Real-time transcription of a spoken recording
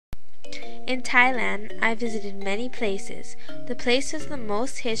In Thailand, I visited many places. The place with the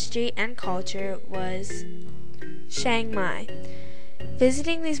most history and culture was Chiang Mai.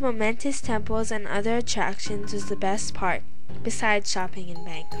 Visiting these momentous temples and other attractions was the best part, besides shopping in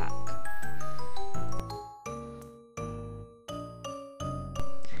Bangkok.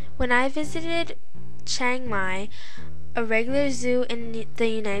 When I visited Chiang Mai, a regular zoo in the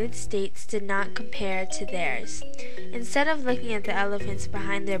United States did not compare to theirs. Instead of looking at the elephants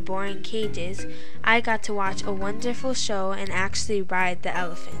behind their boring cages, I got to watch a wonderful show and actually ride the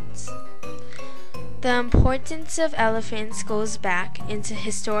elephants. The importance of elephants goes back into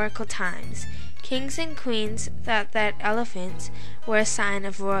historical times. Kings and queens thought that elephants were a sign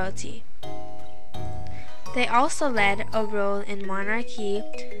of royalty. They also led a role in monarchy,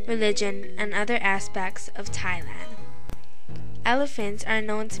 religion, and other aspects of Thailand. Elephants are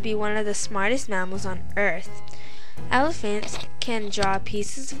known to be one of the smartest mammals on Earth. Elephants can draw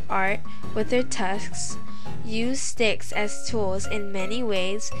pieces of art with their tusks, use sticks as tools in many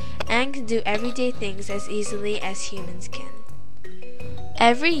ways, and can do everyday things as easily as humans can.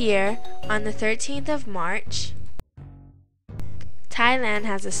 Every year, on the 13th of March, Thailand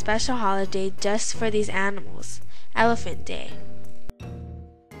has a special holiday just for these animals, Elephant Day.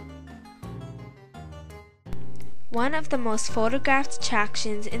 One of the most photographed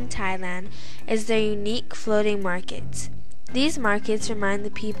attractions in Thailand is their unique floating markets. These markets remind the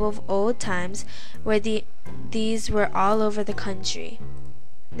people of old times where these were all over the country.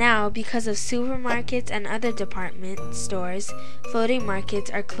 Now, because of supermarkets and other department stores, floating markets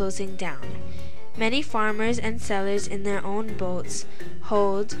are closing down. Many farmers and sellers in their own boats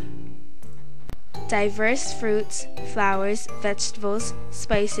hold diverse fruits, flowers, vegetables,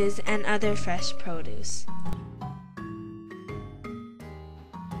 spices, and other fresh produce.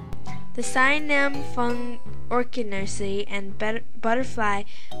 The Sai Nam Phung Orchid Nursery and Butterfly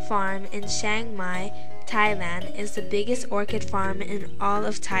Farm in Chiang Mai, Thailand is the biggest orchid farm in all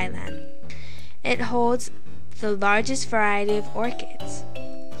of Thailand. It holds the largest variety of orchids.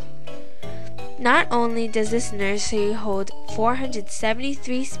 Not only does this nursery hold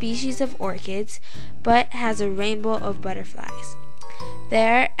 473 species of orchids, but has a rainbow of butterflies.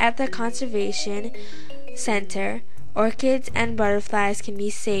 There, at the Conservation Center, orchids and butterflies can be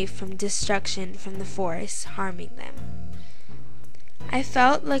saved from destruction from the forests harming them. I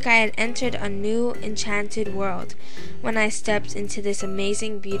felt like I had entered a new enchanted world when I stepped into this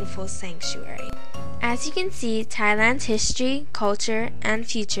amazing, beautiful sanctuary. As you can see, Thailand's history, culture, and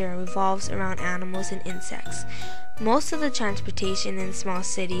future revolves around animals and insects. Most of the transportation in small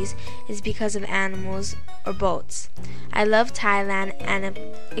cities is because of animals or boats. I love Thailand and have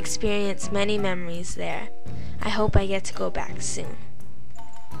experienced many memories there. I hope I get to go back soon.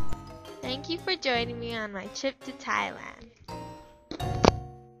 Thank you for joining me on my trip to Thailand.